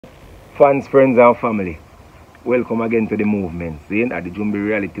Fans, friends and family, welcome again to the movement. Seeing at the Jumbi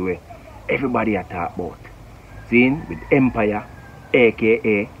reality where everybody are talk about. Seeing with Empire,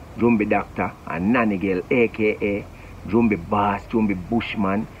 aka Jumbi Doctor, and Nanny Girl, aka Jumbi Boss, Jumbi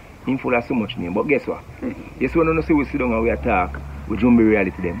Bushman. In full of so much name. But guess what? Yes, when you see we sit down and we attack with Jumbi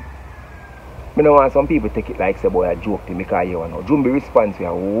reality them. I don't want some people take it like say boy a joke to me because you know. Jumbi response to a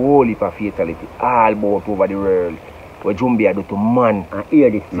whole heap of fatality all about over the world. What Jumbi a do to man. And hear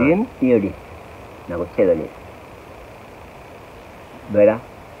this, man. See? Hear this. Now go tell you this. Brother,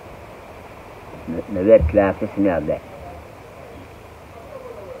 the red class is me up there.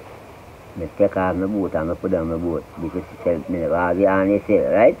 I take off my boot and I put down my boot because she said me all the honest say,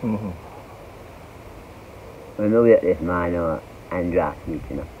 right? When I wait this man and draft it,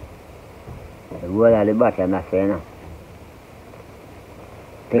 you know. The whole of the bottom that's saying, you know.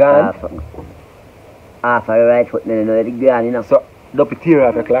 Take half of the right foot, then you know the ground, you know. So, don't tear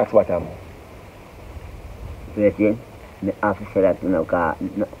off your clocks bottom. First thing, I have to say that, you know, because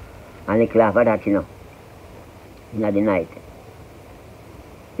and the clock of that, you know, in the night.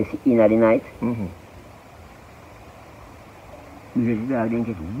 You see, in the night, the dog then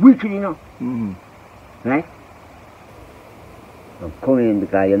get wicked, you know. Right? I'm coming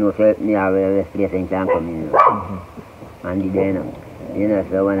because you know, so me have a place and can't come in, you know. And the day, you know,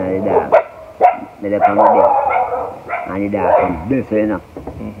 so one of the dogs, they come up there, and the dog come this, you know.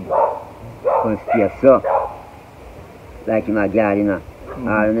 Come stay so, like in my guard, you know.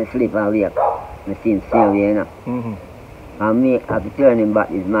 Or in the sleep and wake, I see him same way, you know. And me, after turning back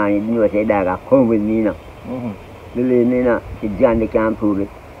this man, you know, say dog come with me, you know. Believe me, you know, the John, they can't prove it.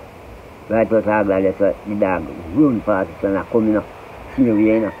 Right was all glad that's what the dog run fast and I come, you know, see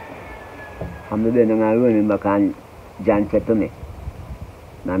me, you know. And the then I running back and John said to me,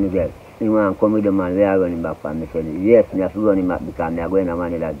 "Mammy girl, you want to come with the man, we are running back." And I said, "Yes, I have to run him back because I am going to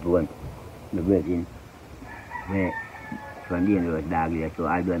manage that bone." The bird from the end of the dog there, so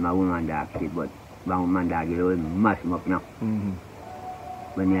I do my woman dog shit, but my woman dog, you know, mash him up now.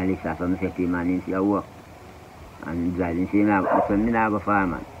 When I listen to him, I say to him, "Man, you see a walk." And driving, see him, I said, "I go far,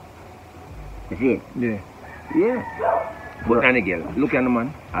 man." You see it? Yeah. Yeah. But Nanny Girl, look at the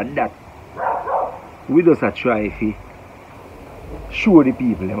man, at that. We just a try to show the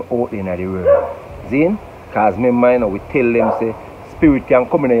people them out there in the world. See? Because remember, you know, we tell them, say, spirit can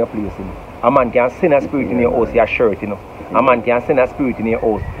come in your place. You know? A man can send a spirit in your house, your shirt, you know. A man can send a spirit in your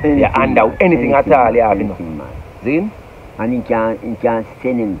house, your hand out, anything at all you have, you know. See? And he can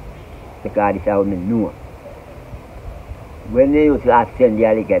send him because this is how I know. When they used to send the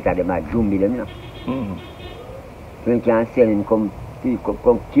alligator, they might zoom them, you know. So you can send him come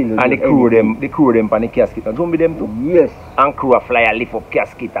kill them. And they crew them on the casket. And zombie them too? Yes. And crew a fly, a lift up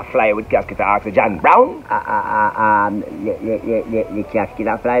casket, a fly with casket, a ask John Brown? The casket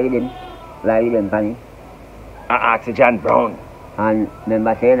a fly with them, Panny. A ask John Brown. And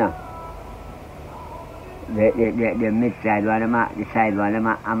remember saying, the mid-side one, the side one, I'm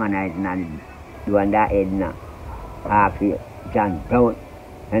harmonizing and the one that head now. After John Brown.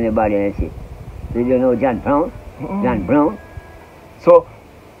 Anybody else see? Did you know John Brown? John Brown? So,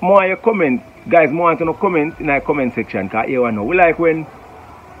 more you comment, guys, more want to comment in the comment section, because you know, we like when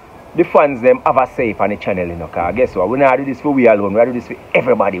the fans them have a say on the channel, you know, because guess what, we don't do this for we alone, we do this for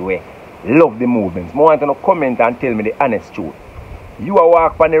everybody we love the movements. More want to comment and tell me the honest truth. You are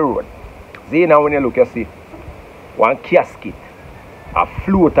walk on the road, see now when you look, you see one casket, a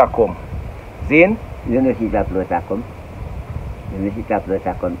floater come, see? You don't see that floater come. You don't see that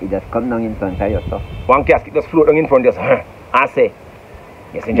floater come. It just come down in front of you, so. One casket just float down in front of you, and say,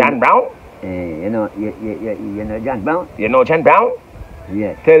 "You see John Brown?" You know John Brown? You know John Brown?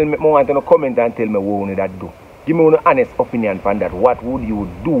 Yes. Tell me, more want to comment and tell me what you that do. Give me an honest opinion on that. What would you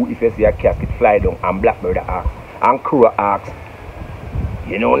do if you see a casket fly down and Blackbird asks, and Crow asks,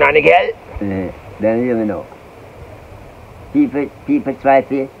 "You know Nanny Girl?" Then you know. People try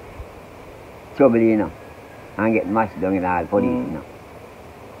to trouble, you know, and get mashed down in all police, you know.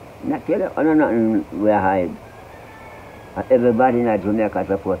 Not tell you, I know nothing we hide. Everybody in Jamaica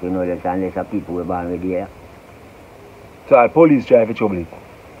supposed to know that unless the people were born with here. So all police try to trouble it?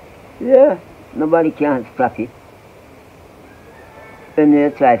 Yeah, nobody can stop it. When you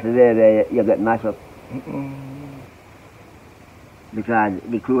try to there, you get mashed up. Because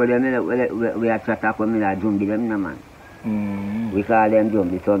the crew of them, we are trying to come in and zombie them, no man. We call them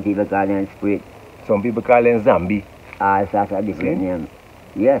zombie, some people call them spirit. Some people call them zombie. All sorts of different names.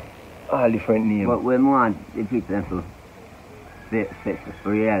 Yes. All different names. But we want the people to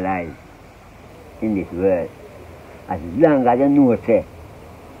realize in this world, as long as you know, say,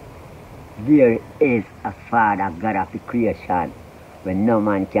 there is a Father God of the creation when no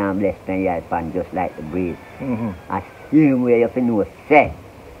man can bless them yard pan just like the breeze. Mm-hmm. I same way you have to know say.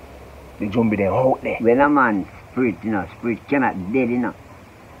 The jumbie them out there. When a man spirit, spirit cannot dead,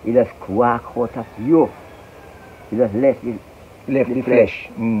 he just walk out of you. He just left the flesh.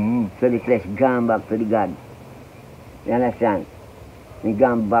 Mm-hmm. So the flesh gone back to the God. You understand? He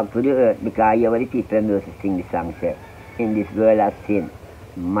gone back to the earth because you are the people know to sing the song say, in this world of sin,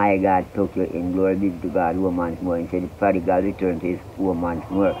 my God took you in, glory be to God once more, and said the prodigal returned to his once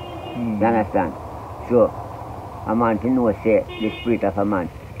more. You understand? So a man to know say the spirit of a man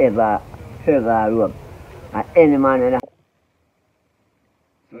ever rub. And any man in a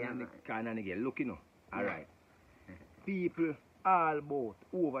so yeah, can again look, Alright. People all about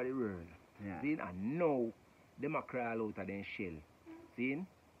over the world. Yeah. See, and now them a crawl out of them shell. See?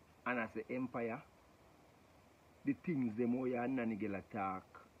 And as the empire, the things them how you and Nanny girl attack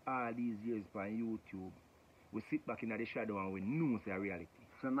all these years on YouTube, we sit back in the shadow and we know it's a reality.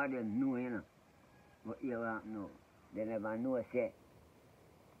 Some of them know, but you won't know. They never know, say,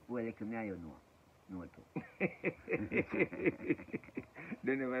 well, you come here, you know. No, too.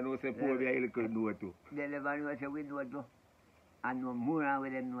 They never know, say, poor boy, you could know too. They never know, say, we know too. And no more than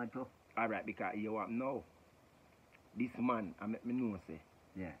with them know too. Alright, because you want know, this man, I make me know, say,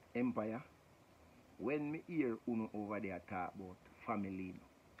 yeah. Empire, when me hear uno over there talk about family,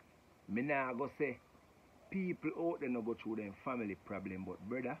 me nah go say, people out there no go through them family problem, but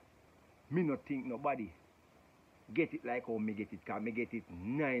brother, me no think nobody get it like how me get it, cause me get it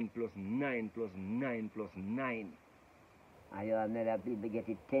 9 plus 9 plus 9 plus 9. And you have another people get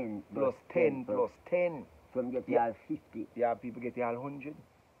it 10 plus 10 plus 10. Some get it all 50. Yeah, people get it all 100.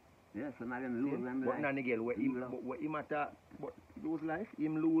 Yeah, some of them lose them But life. Nanny girl, where him attack, but lose life,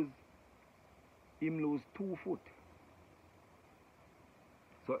 him lose 2 foot.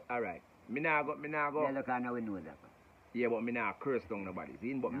 So alright, me nah go. Yeah, look, I know we know that. Yeah, but me nah curse down nobody,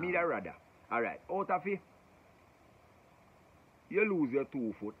 see? But No. me da rather. Alright, out of it, you lose your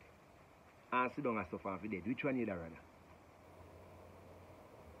 2 foot and sit down and suffer for dead. Which one you da rather?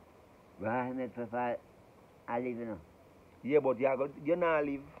 Well, I prefer I live, Yeah, but you not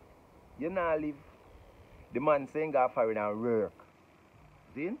live. You not live. The man saying go foreign and work.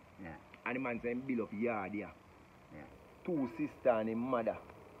 See? Yeah. And the man saying build up yard here. Yeah. 2 sisters and his mother.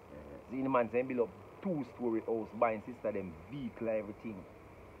 See, the man saying build up 2-story house, buying sister them vehicle everything.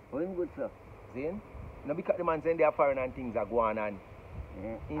 Oh, him good, sir. See? No, because the man saying they are foreign and things are going on.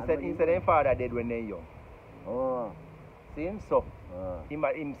 Yeah. Instead their father dead when they young. Oh. See? So, Oh.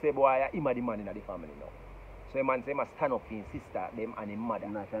 him say boy, him are the man in the family now. So the man say he must stand up for his sister, them and his mother.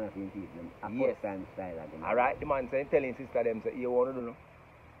 I'm not trying to think people. A Yes. first time style of them. Alright, the man saying telling sister them say, you want to do no?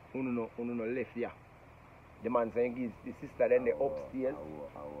 Uno no left here. The man saying gives the sister then the upstairs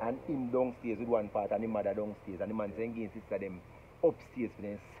and him downstairs with one part and the mother downstairs. And the man saying give sister them upstairs for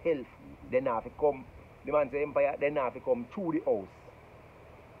themselves. Then have to come, the man say Empire, then have to come through the house.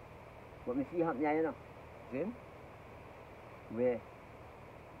 But me see happen here, See? Where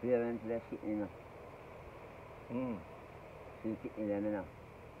parents left sitting, See sitting them,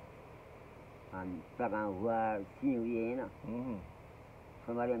 and plug and war, see way,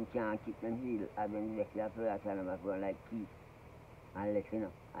 Some of them can't keep them heel, and then they have to tell them about like keep and let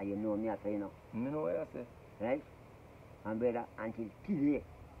and you know me, I say, You know what I say? right? And brother, until today,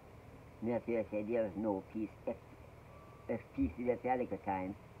 me I say there is no peace. If peace is at a little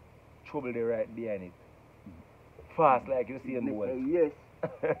time. Trouble the right behind it. Fast like you see in the world. Yes.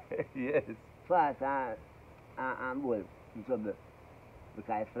 Yes. Fast and bold in trouble. Because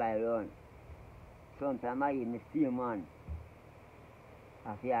I fly around. Sometimes I even see a man.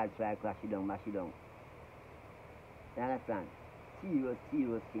 I say I'll try to crash it down, mash it down. You understand? Serious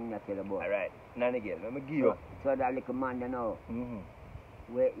thing that tell about. Alright, Nanny girl, let me give you. So that little man you know,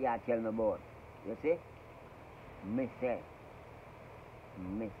 where you tell me about. You see? Me say,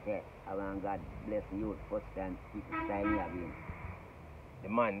 I want God bless you first time people style me again. The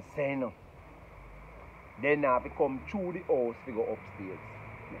man say no. Then have to come through the house to go upstairs.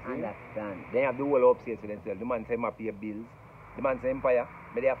 I understand. They have the whole upstairs for themselves. The man say I pay bills. The man say Empire,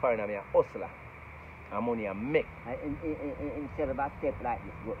 but they are foreign and me a hustler. And money I make. Instead of a step like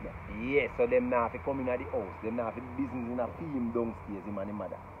this, go there. Yes, so them now have to come in at the house. Them now have to business in a film downstairs, him and the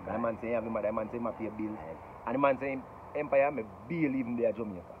mother. And the man say have the mother, the man say I pay bills. And the man say Empire, me bill even there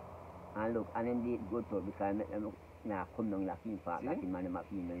Jamaica. And look, and them did good too because I make them now come down like film park, like him and them a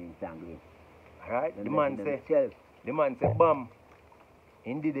film in Sangre. Alright, the man say, bam,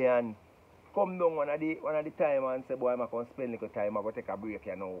 in the day and come down one of the time and say, boy, I'm going to spend a little time, I'm going to take a break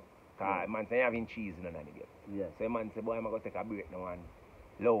here now. Because man say, having cheese in the night. Yeah. So the man say, boy, I'm going to take a break now and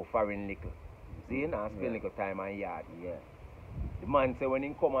low foreign little. See, now spend a little time on yard. Yeah. The man say when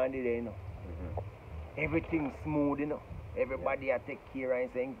he come on there, you know, everything smooth, you know. Everybody take care and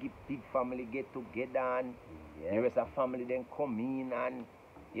say give big family get together and the rest of family then come in and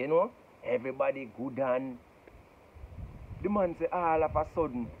you know, everybody good and the man say all of a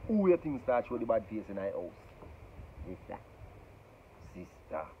sudden, who you think start show the bad face in our house? Sister.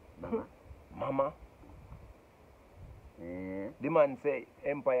 Sister. Mama. Mama. Yeah. The man say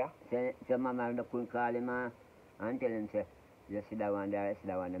Empire. So mama couldn't call him and tell him say, just sit that one there, sit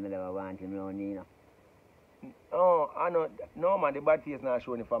that one, I never want him around you know. Oh, I know. No man, the bad face not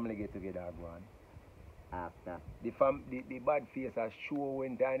showing the family get together go on. After. The bad face are show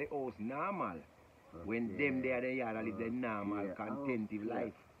when they in the house normal. Okay. When them there they are live their normal, contented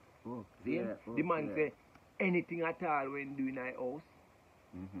life. See? The man say anything at all when doing in the house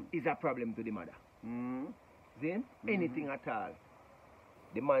is a problem to the mother. See? Anything at all.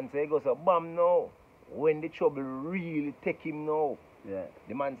 The man say he goes a bam now. When the trouble really take him now. Yeah.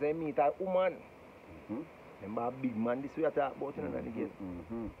 The man say meet a woman. Remember a big man this way I talk about again.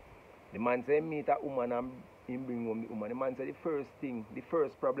 The man say meet a woman and him bring home the woman. The man say the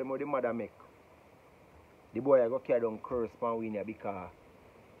first problem with the mother make. The boy I go carry down curse pan Winnie because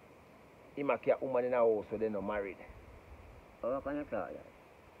he might carry a woman in a house so they not married. Oh, can you tell that?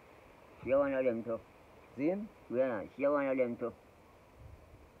 She one of them too. See him? Yeah, she one of them too.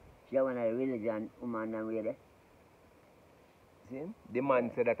 She one of the religion woman and way there. See him? The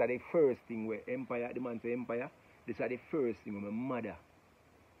man said that are the first thing where Empire, the man say Empire, this are the first thing with my mother.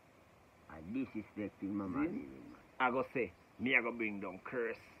 And disrespecting mama. I go say, me I go bring down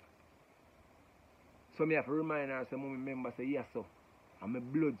curse. So me have to remind her, some remember say yes so. And my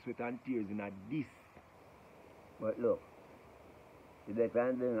blood, sweat and tears in this. But look, you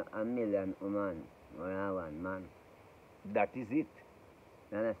better bring a million woman or one man. That is it.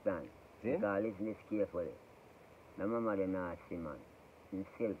 You understand? See? Because listen this carefully. My mama did not see man. He's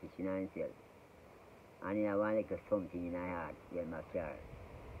selfish in himself. And he want like something in her heart when my child.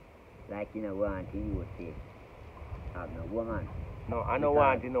 Like you know want you would say have no woman. No, I don't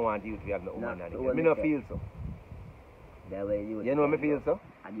want you to have no woman. No, me no feel so. That way you know me feel so?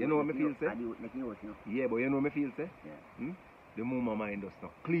 You know what me feel so? Yeah, but you know me feel so? Yeah. The mama mind does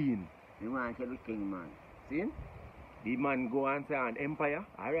not clean. You want everything man. See? The man go and say an Empire,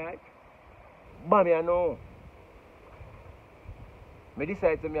 alright. But me I know. Me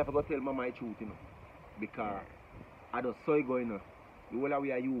decide to me have to go tell mama the truth, you know. Because I just saw it going, you know. The whole of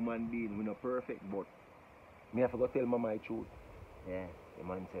we are human being, we're not perfect, but me have to go tell mama the truth. Yeah. The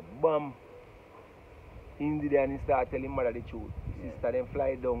man said, bam. In the day and he start telling mother the truth. The sister them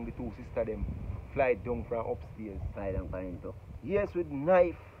fly down, the two sister them fly down from upstairs. Fly down for him too? Yes, with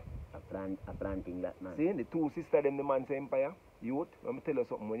knife. A planting that man. See, the two sister them, the man say Empire, youth, let me tell you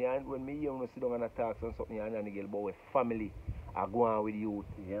something. When me hear you sit down and talk on something and a girl about a family are going on with youth.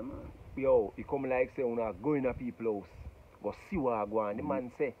 Yeah man. Yo, he come like say when I go in a people's house. Go see what I go on. The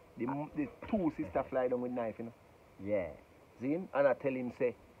man say the two sister fly down with knife, you know. Yeah. See? And I tell him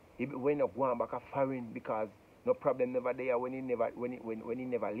say when you go back a foreign because no problem never there when he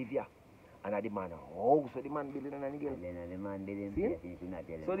never live here. And the man so the man building and the girl. Then the man building see?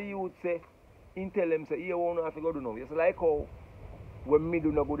 So the youth say he tell him say you won't have to go do no. It's like how when me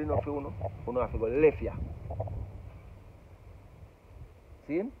do not good enough you know have to go left here.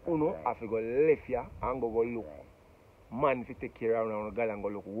 See? You have to go left here and go look. Right. Man if you take care around a girl and go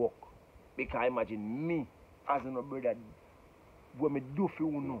look walk. Because imagine me as a brother what me do for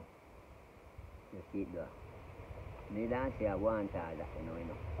you know. You see it though. Me don't say I want all that, you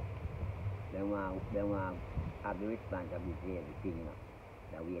know. They want have the responsibility for everything, you know.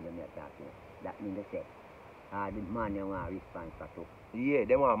 The way them are talking. That means they say, the man they want response for too. Yeah,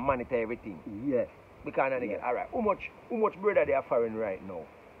 they want to monitor everything. Yes. Because alright, how much brother they are foreign right now?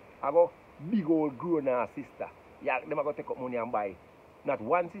 I go big old grown sister. Yeah, them are going to take up money and buy not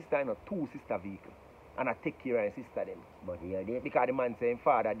one sister, not two sister vehicle. And I take care of his sister them. But here they because the man saying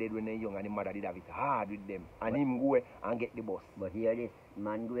father dead when they young and the mother did have it hard with them. And him go and get the bus. But here this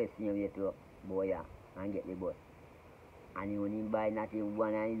man go same way to boy and get the bus. And when he buy nothing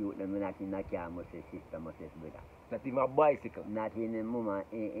one and you them not in a car must say sister must say brother. Not even a bicycle. Not in the mama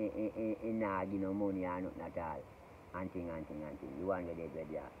in no money or nothing at all. And thing. You want to get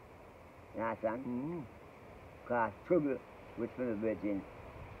there. You understand? Cause trouble with the virgin.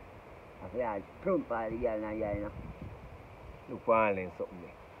 I feel like Trump all the girl and you know. Look for all something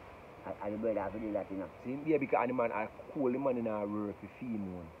there. I the brother have to do that, you know. See, yeah, because the man I call the man in our work to feed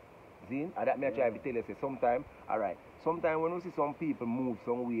one. See? And that me I try to tell you say sometimes, alright, sometimes when we see some people move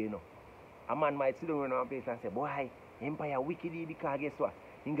somewhere, you know, a man might sit down on a place and say, boy, Empire wicked because guess what?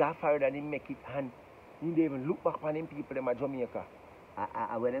 He got fired and he make it and He didn't even look back on them people them at Jamaica.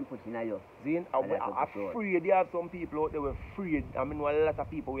 I when them pushing at you. See, I'm afraid there are some people out there were afraid. I mean, a lot of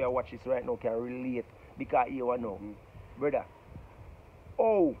people who are watching this right now can relate because you know, brother,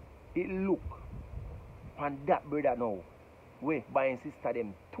 oh, it look on that brother now. We buying sister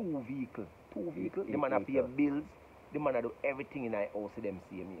them two vehicles. The man have pay bills. The man do everything in our house them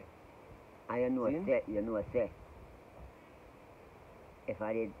same here. And you know say, if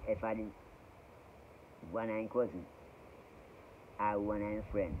I did one of my cousin, or one of my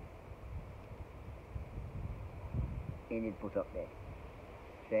friend, he need put up there.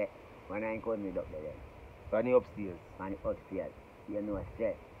 Say, one of my cousin is up there. On the upstairs. On the upstairs. You know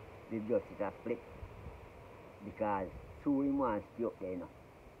say, the justice a flip. Because two him want to stay up there, you know.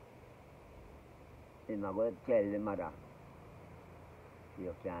 Then I go tell the mother,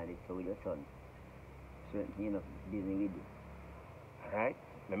 you can't live so with your son. Certain thing of business with you. Alright?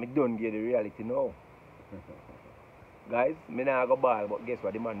 Let me done give the reality now. Guys, me nah go ball, but guess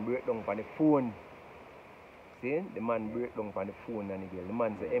what? The man break down on the phone. See? The man break down on the phone and the girl. The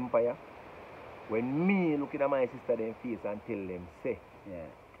man say Empire. When me looking at my sister them face and tell them, say, yeah,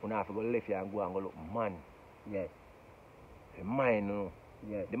 you have to go left here and go look man. Yes. The man, you know.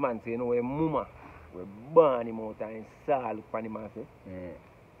 Yes. The man say, you know, when mama, we burn him out and saw look on him and say, yeah.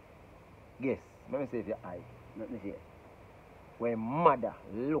 Guess, let me say if your eye. Let me see. When mother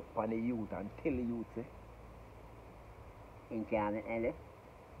look on the youth and tell the youth, say, in can't make them live.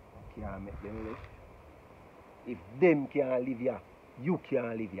 Can't make them live. If them can't live here, you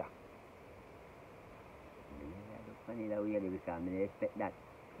can't live here. Funny that way, because I expect that.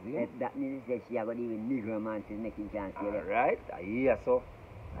 See? If that means that she has got even Negro man to make him chance to live. Alright, I hear so.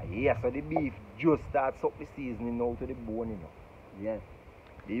 The beef just starts up the seasoning now to the bone, you know. Yes.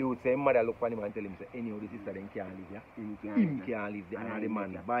 The youth say, mother look on him and tell him, say, anyhow, the sister then can't live here. Him can't live there. And the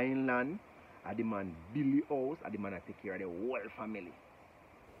man buying land, and the man build the house, and the man take care of the whole family.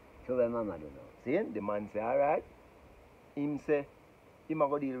 So what mama do now? See, the man say, alright. Him say, him a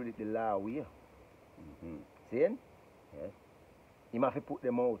go deal with it the law way. See? Yes. Him have to put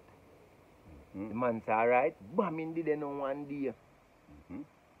them out. The man say, alright, bam, in did no one day.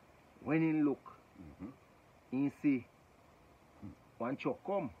 When he look, he see one truck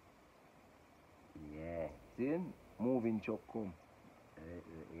come. Yeah. See? Moving truck come.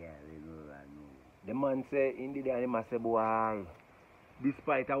 Yeah, we move and move. The man say, in the day, he must say, boy,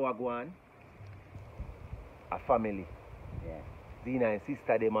 despite our go on, a family. Yeah. Zina and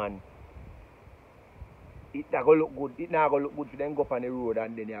sister, the man. It not go look good. It not go look good for them go up on the road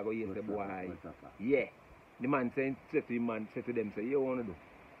and then you go hear the boy. Yeah. The man say to him, man say to them, say, you want to do?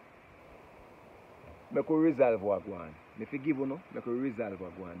 Make we resolve what go on. If you give you know, make we resolve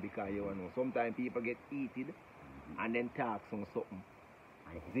what go on because you know sometimes people get heated and then talk some something.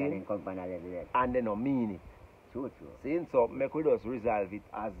 And they don't mean it. True. See, so make we just resolve it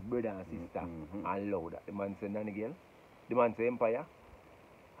as brother and sister and loud. The man say Nanny girl. The man say Empire.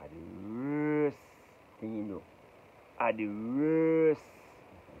 Are the worst thing you know. Are the worst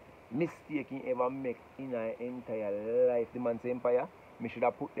mistake you ever make in our entire life. The man say Empire. Me should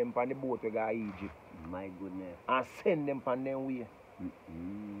have put them on the boat to go to Egypt. My goodness. And send them on them way.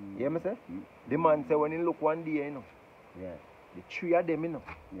 You hear me say? The man say when he look one day, you know. Yeah. The three of them, you know.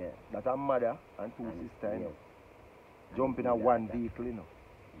 Yeah. That are mother and two sisters, you know. Jump in a one vehicle, you know.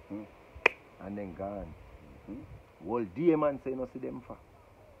 And then gone. Whole day man say you know see them for.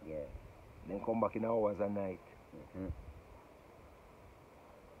 Yeah. Then come back in hours and night.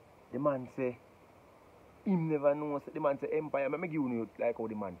 The man say him never know. The man say Empire. Me give you like how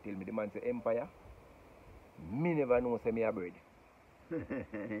the man tell me. The man say Empire. Me never know say me a bird.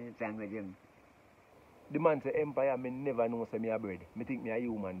 Thank with him. The man say Empire. Me never know say me a bird. Me think me a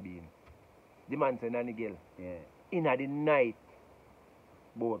human being. The man say Nanny girl. Yeah. In the night,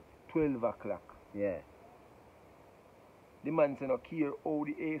 about 12 o'clock. Yeah. The man say no care how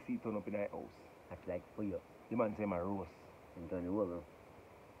the AC turn up in the house. That's like for you. The man say my roast. And turn the over.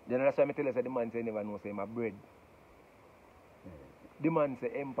 Then that's why I tell you say the man say never know say my bread. The man say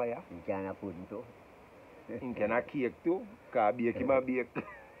Empire. You can't pudding too. You can a cake too. Cause bake him a bake.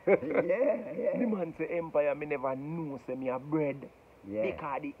 Yeah. The man say Empire me never know say me a bread. Yeah.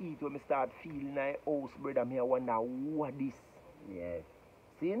 Because the eat when me start feeling my house bread and me I wonder what this. Yes.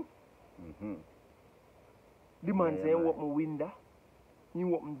 See? The man say he man. open window. He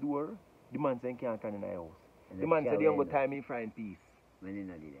open door. The man say he can't turn in the house. And The man say they don't go window. time me frying peace. When you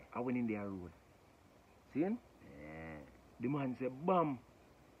know there. I went in their road. See? Yeah. The man say, bam,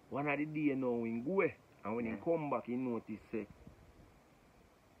 one of the day now in go. And when he come back, he notice say,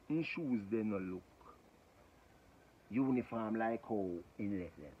 his shoes they no look. uniform like how In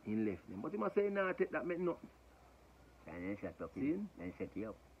left them. he left them. But he must say nah take that meant nothing. And then set up See? him. Then set you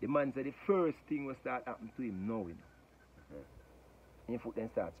up. The man said the first thing will start happening to him now, you know. Uh-huh. His foot then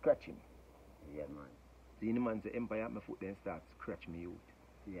start scratching. Yeah, man. See the man say Empire, my foot then start scratch me out.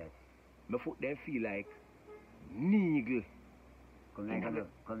 Yes. My foot then feel like needle. Come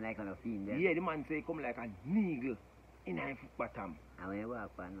like on a fiend then. Yeah, the man say come like a needle in his foot bottom. And when you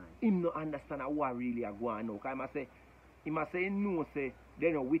walk on, man. Him no understand what really a go on now. Cause he must say he know say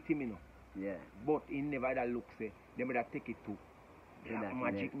they not with him, you know. Yeah. But he never that look say they would have take it to that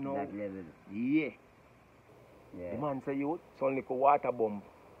magic now. That level. Yeah. Yeah. The man say you suddenly go water bomb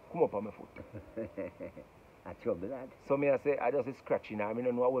come up on my foot. A trouble that. So me I say I just scratching and I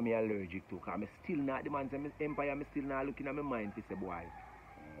don't know what me allergic to. Cause me still not the man say me Empire me still not looking at my mind to say boy.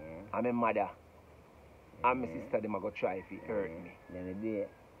 Yeah. And my mother and my sister them a go try if it hurt me. Let me do it.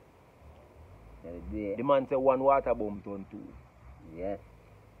 Let me do it. The man say one water bomb turn 2. Yes.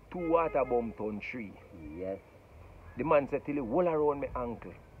 2 water bomb turn 3. Yes. The man say till he roll around my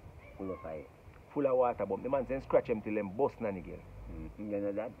ankle. Full of fire. Full of water bomb. The man say scratch him till him bust nanny girl. You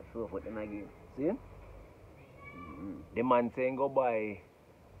know that? So put them again. See? The man say go buy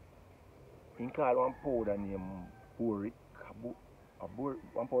he call one powder named boric.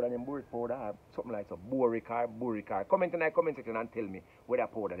 One powder named boric powder or something like so. Boric or comment in the comment section and tell me what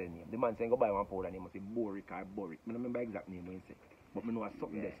that powder the name. The man say go buy one powder name must say boric or boric. I don't remember exact name when he say. But I know it's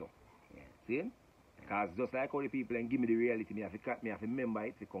something there so. Yeah. See? Because just like how the people and give me the reality, me have to remember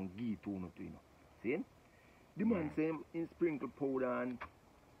it to come give it to you know. See? The man say in sprinkle powder and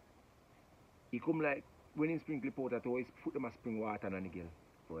he come like when he sprinkle powder to his put them a spring water and again.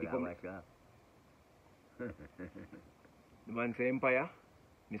 Pour that wash off. The man say Empire.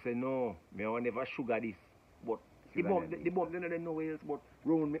 Me say no, me want never sugar this. But the bump they don't know where else but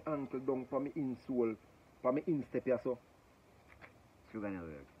round me ankle down for me insole, for me instep here so. Sugar no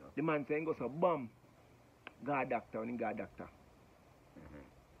work. So. The man say go so bam. God doctor when he got doctor.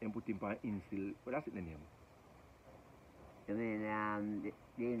 And put him for insul. But that's it the name. You mean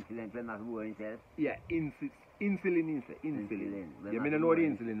the insulin when must bore himself? Yeah, insulin. Insulin. You mean know the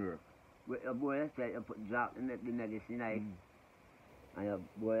insulin work? With your boy said you put drop the medicine in it. And your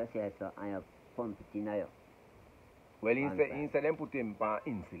boy said so and you pump it in you. Well instead them put him for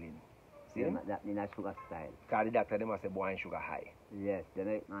insulin. See? That in a sugar style. Because the doctor them must say boy sugar high. Yes, they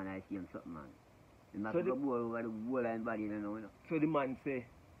make man I see him something man. He must go boy over the whole line body you know. So the man say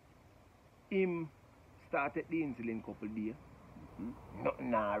him started the insulin couple days.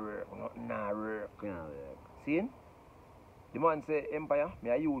 Nothing work. Yeah, See? The man say, Empire, me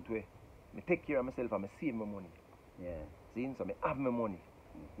a youth way. Me take care of myself and me save my money. yeah. See? So me have my money.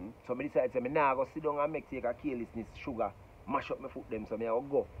 So me decide say me nah go sit down and make take a carelessness sugar, mash up my foot them so me a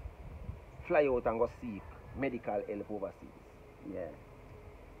go fly out and go seek medical help overseas. Yeah.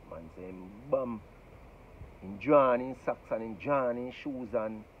 Man say bam in John in socks and in John in shoes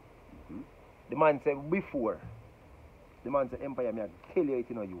and the man say before the man say Empire me I tell you it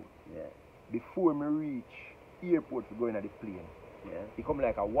you know you. Yeah. Before me reach airport to go in the plane. Yeah. It come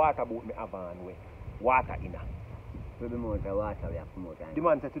like a water boat me have on way. Water in her. So the amount of water we have come out and The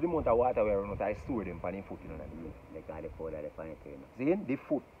man said to the amount of water we run out I store them on him foot you know. they got the powder they find it you know. See the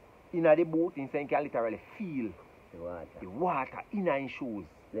foot in the boat in St. can literally feel The water. the water in his shoes.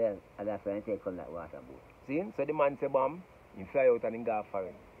 Yeah, and that's when I say come that water boat. See? So the man say bam, he fly out and he go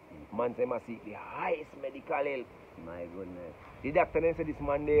foreign. Man say must seek the highest medical help. My goodness. The doctor then said this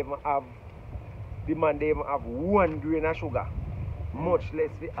man they even have 1 grain of sugar. Much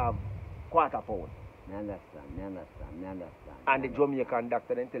less we have quarter pound. Me understand. And the Jamaican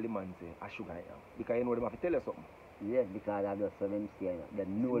doctor then tell the man say a sugar now. Because you know them have to tell you something. Yes, because I just saw them say they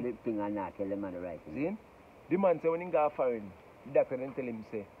know the thing and not tell them on the right thing. See? The man say when he go foreign, the doctor then tell him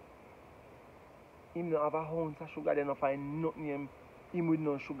say him no have a ounce of sugar, they no find nothing him with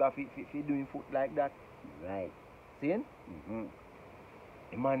no sugar for doing food like that. Right. See?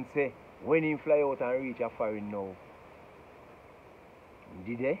 The man say when he fly out and reach a foreign now,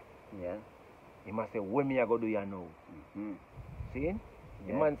 did they? Yeah. He must say when me I go do ya now. See?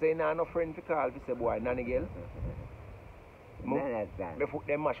 The man say nah no friend to call to say boy nanny girl. Me foot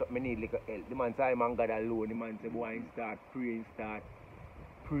them mash up me need little help. The man say I'm on God alone. The man say boy start pray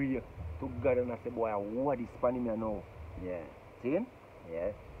to God and I say boy what is spanning me now. Yeah. See?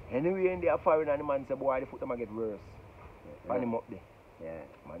 Yes. Anyway in there foreign and the man say boy the foot them a get worse. Pan him up there. Yeah.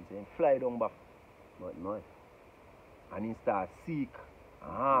 Man say fly down back. But much. And he start seek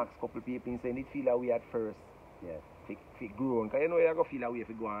and ask couple people saying it feel away at first. Yes. Fi grown. Because you know you go feel away if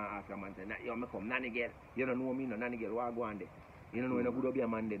you go and ask a man say, yo me come nanny girl. You don't know me no nanny girl what go on there. You don't know no good obeah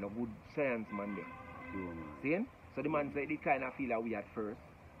man there, no good science man there. True, man. See? So the man said it kind of feel like we at first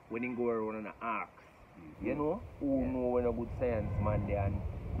when he go around and ask. You know, who know when a good science man there. And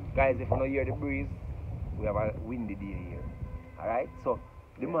guys, if you don't hear the breeze, we have a windy day here. Alright? So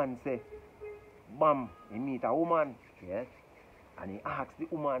the man say, bam, he meet a woman. Yes. And he asks the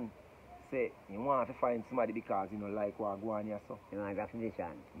woman, say, he want to find somebody because he don't like what go on here. So. You want a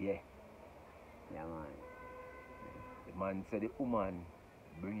physician? Yeah. Yeah, man. The man said the woman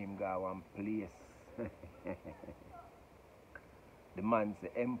bring him go one place. The man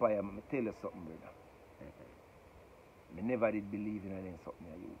said, Empire, let me tell you something, brother. I never did believe in anything something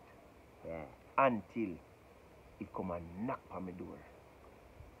I youth. Yeah. Until it come and knock on my door.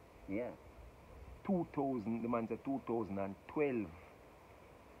 Yeah. 2000, the man said 2012.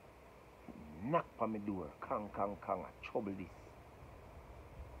 Knock on my door. Kang, trouble this.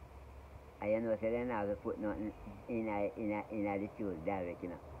 I know say they now put nothing in the shoes direct, you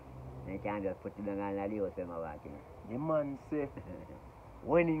know. They can't just put it down on the house when I walk, you know. The man say,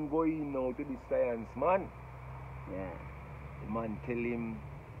 when he go in now to the science man, yeah. the man tell him,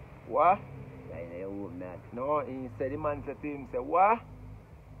 what? I know you won't that. No, he said, the man said to him, say, what?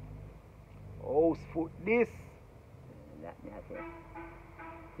 House foot this. That me I say.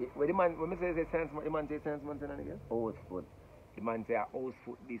 When the man, when I say science man, the man say science man, say that again? House foot. The man say a house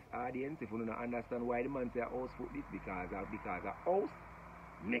foot this audience. If you don't understand why the man say a house foot this, because a house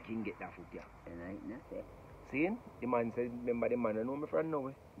make him get that foot, yeah. And I not say. See? The man said, remember the man, I know my friend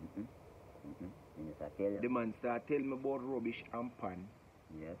now. The man start telling me about rubbish and pan.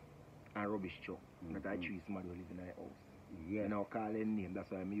 Yes. And rubbish chuck. That I choose somebody who live in my house. Yes. And I'll call them name,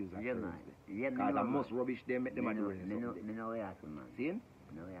 that's why I'm using that. Yeah, man. Yeah, because I must rubbish them, make them do it. Me know where you man. See?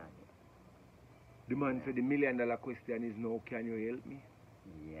 No, yeah. The man said the $1 million question is now, can you help me?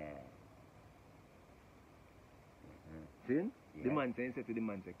 Yeah. See? Yeah. The man said to the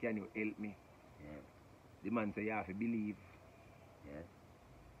man, say, can you help me? Yeah. The man say, you have to believe. Yes.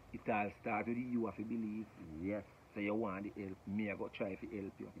 It all start with you have to believe. Yes. So you want the help. Me, I go try to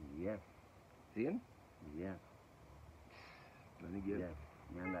help you. Yes. See? Yes. Let me get Yes.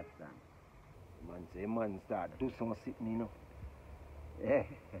 You understand? Man say, man start do some sitting, you know. Yeah.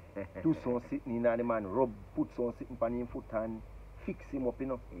 Do some sitting, you know, the man put some sitting on his foot and fix him up, you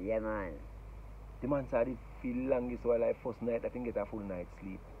know. Yeah, man. The man said it feel longest while I first night, I think get a full night's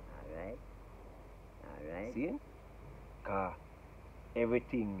sleep. Alright. Alright. See? Because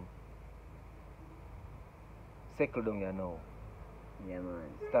everything settle down here now. Yeah,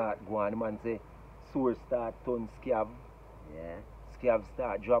 man. Start going, the man say, sore start turn scab. Yeah. Scab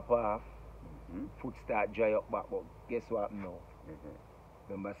start drop off. Mm-hmm. Foot start dry up back, but guess what now?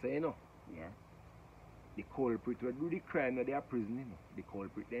 Remember saying, you know? Yeah. The culprit will do the crime now they are prison, you know. The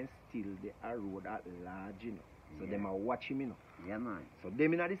culprit then still they are road at large, you know. So them are watching me, you know. Yeah, man. So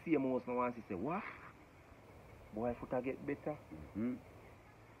them in the same house now once he say, what? Boy foot a get better. Hmm?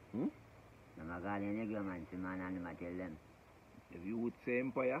 Hmm? I'm going to go, man. And I tell them. If you would say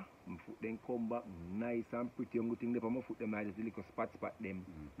Empire, my foot then come back nice and pretty and good thing there for my foot them like this little spot them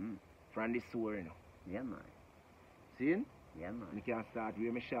from the sore, you know. Yeah, man. See? Yeah, man. I can start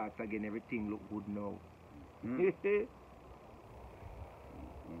wearing my shorts again, everything look good now. The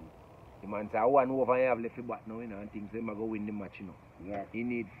man say, I want over and have left the bat now, you know, and things them go win the match, you know. Yes. He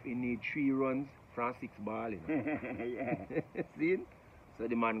need 3 runs from 6 ball, you know. Yeah. See? So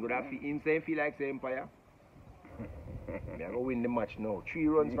the man go him say feel like say Empire. I go win the match now. 3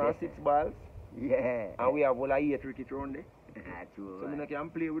 runs from 6 balls. Yeah. And we have all 8 wickets round there. That's true. So we can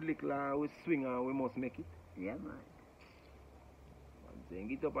play with little and we swing and we must make it. Yeah, man. Man saying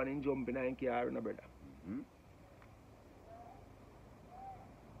get up and then jump in and car, no brother.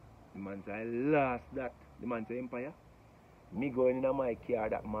 The man say I lost that. The man say Empire. Me going in my car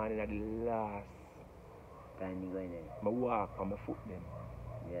that morning at the last. Can you go in there? I walk on my foot them.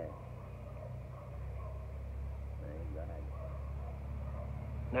 Yeah. My God.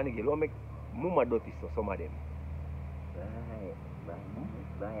 Nanny girl, what make mama dirty so some of them? Right.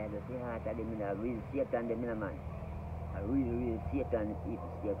 I just see how that them in a real Satan them in a man. A real Satan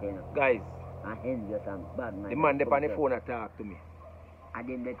people Satan. Guys. And envious and bad man. The man there on the phone and talk to me. And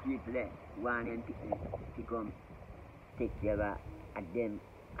then the people there want them to come take care of them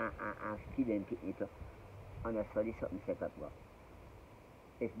and feed them picnic up. And that's for this something set up.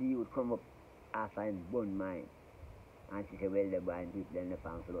 If the youth come up after him bun mine and she say, well, the boy and people in the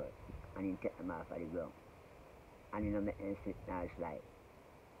farm floor and he take them off of the ground. And he don't make them sit nice like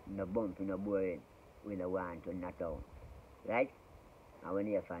no bumping, no boring when they want to not down. Right? And when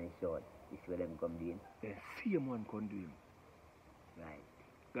they find short, it's where them come in. The same one come do him. Right.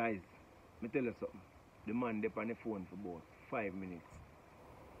 Guys, me tell you something. The man there on the phone for about 5 minutes.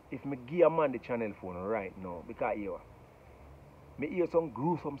 if me give a man the channel phone right now, because me hear some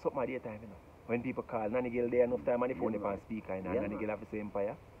gruesome something at the time, you know. When people call, Nanny Girl there enough time on the phone, they can speak, and Nanny Girl have the same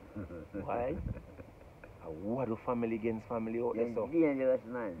empire. Why? What do family against family out there, so? Dangerous,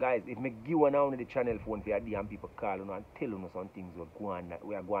 man. Guys, if me give one on the channel phone for your day and people call you know, and tell you some things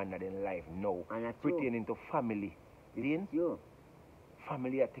we are going on in life now, And that's pertaining to family. Then,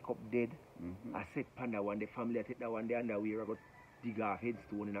 family I take up dead. I said panda one, the family I take that one, the underwear I got dig off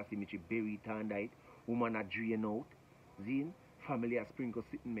headstone in a cemetery, bury it and die. Woman a drain out. Then, family a sprinkle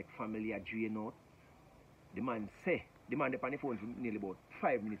sitting, make family a drain out. The man say, the man on the phone for nearly about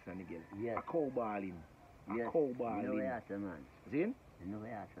 5 minutes and again. Yes. A cow balling. Yes. A cow balling. You know where that's a man. Zin? You know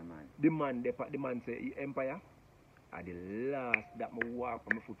where that's a man. The man say, Empire, at the last that me walk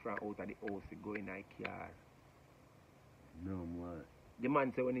on my foot from out of the house to go in a car. No more. The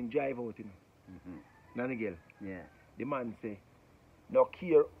man say when he drive out, you know. Nanny girl. Yeah. The man say, no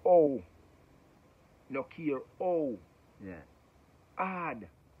care how. No care how. Yeah. Hard.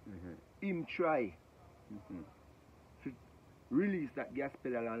 Him try. To release that gas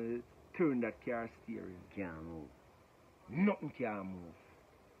pedal and turn that car steering. Can't move. Nothing can move.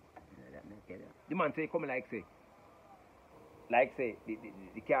 Yeah, that make it up. The man say come like say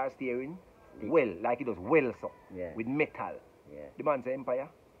the car steering well, like it does well so. Yeah. With metal. Yeah. The man say Empire,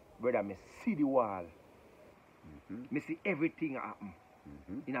 brother, me see the wall. Me see everything happen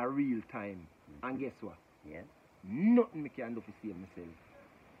in a real time. And guess what? Yeah. Nothing me can do to save myself.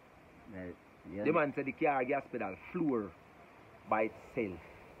 Well, yeah. The man said the car gas pedal floor by itself.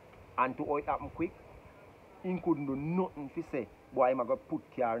 And to how it happen quick, he couldn't do nothing to say, boy, I'm going to put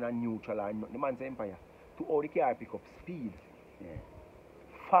car in a neutral or nothing. The man said Empire, to how the car pick up speed. Yeah.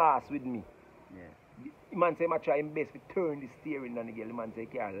 Fast with me. Yeah. The man say I try his best to turn the steering and the man say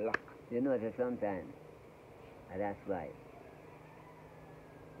car lock. You know that sometimes, and that's why,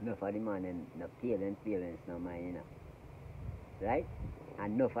 enough of the man and no parents no mind, you know. Right?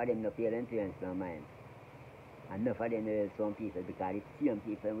 And enough of them no parents no mind. And enough of them there is some people because the same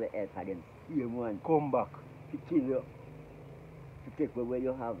people will help for them same one Come back. to kill you, to take away what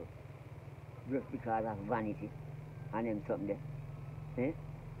you have, just because of vanity and them something there. Eh?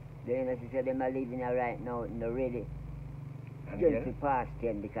 Then as you say, them are living here right now in the ready. Just the past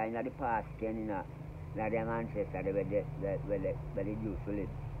 10, because in the past 10, you know, like them ancestors, where they used to live.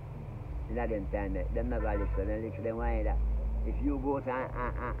 In them time, they never listen, they listen, they want that. If you go to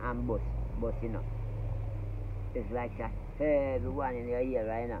and bus, you know, it's like that. Everyone in your ear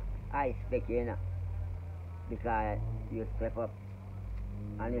right now, I expect you, you know, because you step up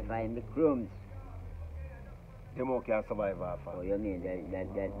and you find the crumbs. Them all can survive off. Oh, you mean that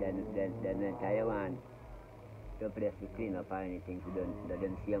entire one, the place to clean up or anything, so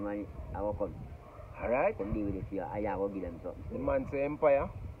don't see money, I will come. Alright? Come deal with this here, I will give them something. The man say Empire,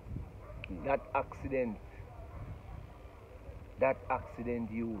 that accident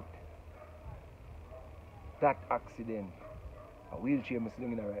youth, that accident, a wheelchair I'm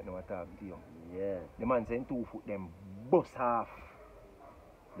sitting in right now I talk to you. Yeah. The man saying 2 foot them bust half.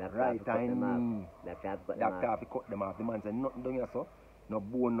 That Right time. That have cut them Doctor off. have to cut them off. The man say nothing down here so. No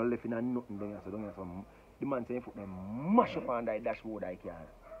bone, no left in and nothing down here so. The man say foot them mash up on that dashboard I can.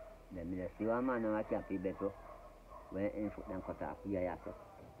 Then me just see one man now I can't feel better. When in foot them cut off, yeah, so.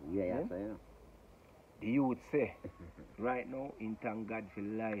 Yeah, so, you know. The youth say, right now, in thank God for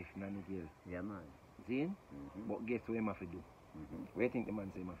life, Nanny Girl. Yeah, man. See? But guess what he have to do? What do you think the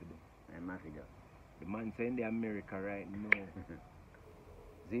man say he have to do? I'm happy though. The man say in the America right now.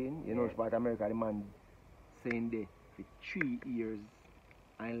 See? You know which part of America the man saying there for 3 years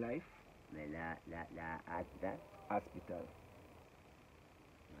in life? Well, that hospital. Hospital.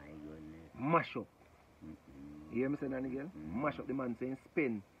 My goodness. Mash up. You hear me say, Nanny Girl? Mash up the man saying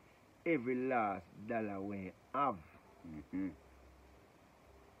spend every last dollar we have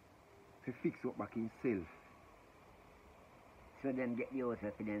to fix up back himself. So them get the house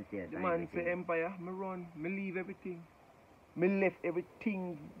for themselves. The man say Empire, me run, me leave everything. Me left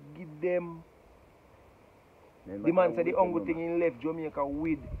everything, give them. The man said the only thing he left Jamaica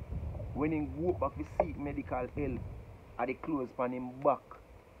with when he go back to seek medical help are the clothes on him back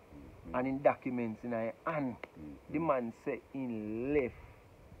and in documents in his hand. The man said he left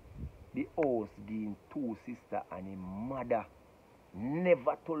the house giving 2 sisters and a mother.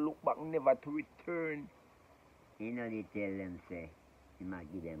 Never to look back, never to return. You know they tell them say, he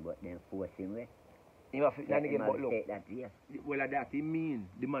might give them but then force him away. He have to, Let him but look, take that here. well that he mean,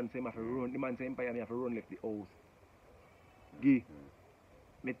 the man say he have to run, the man say Empire me have to run left the house. Give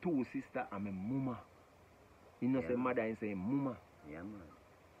me 2 sisters and my mama. He not say mother, he say mama. Yeah,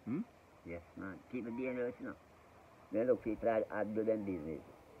 man. Yes, man. Keep it dangerous, you know. They look people are do them business.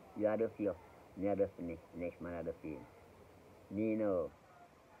 You are the fear. Me are the next man are the fear. Me know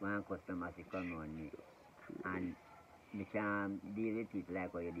one customer to come on me. And me can't deal with it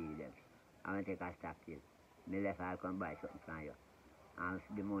like how you deal with them. I want to take a stock till. Me left I'll come buy something from you. And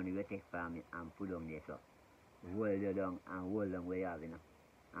the money you take from me and put on there so. Hold you down and hold on where you have, you know.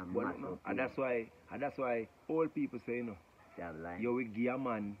 And But no, and that's why all people say, you know, you will give a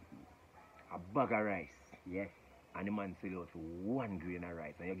man a bag of rice. Yes. And the man sell out for 1 grain of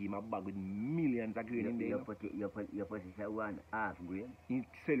rice. And you give him a bag with millions of grain in there. You put it for 1/2 grain. He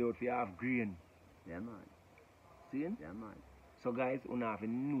sell out for half grain. Yeah, man. See? Yeah, man. So guys, you have to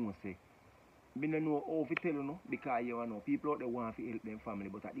know, say, I don't know how to tell you, no, because you know, people out there want to help them family,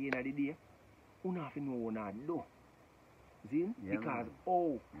 but at the end of the day, you have to know what to do. See? Yeah, Because man.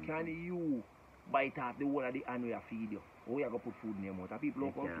 how can you bite off the whole of the hand where you feed you? How you going to put food in your mouth? And people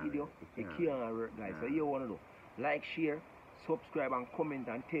don't come feed you, they can't work, guys. So you want to do, like, share, subscribe and comment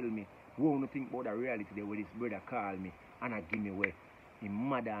and tell me what you think about the reality there where this brother call me and I give me where his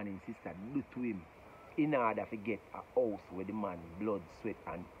mother and his sister do to him in order to get a house where the man blood, sweat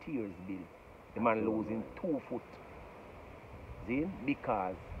and tears build. The man losing 2 foot. See?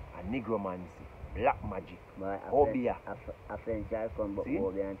 Because a negromancy, black magic, obeah. A friend shall come but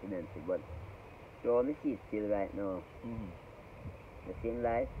obeah and tendency. But so me see still right now. The same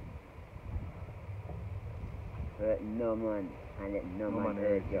life. Hurt no man and let no man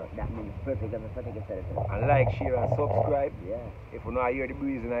hurt you. That means perfect and pathetic yourself. And like, share and subscribe. Yeah. If you not hear the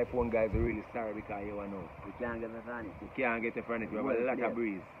breeze in iPhone, guys, we're really sorry because you know. You can't get me from it. You can't get it from it. We have a lot of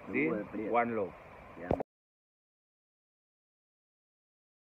breeze. See? One love. Yeah.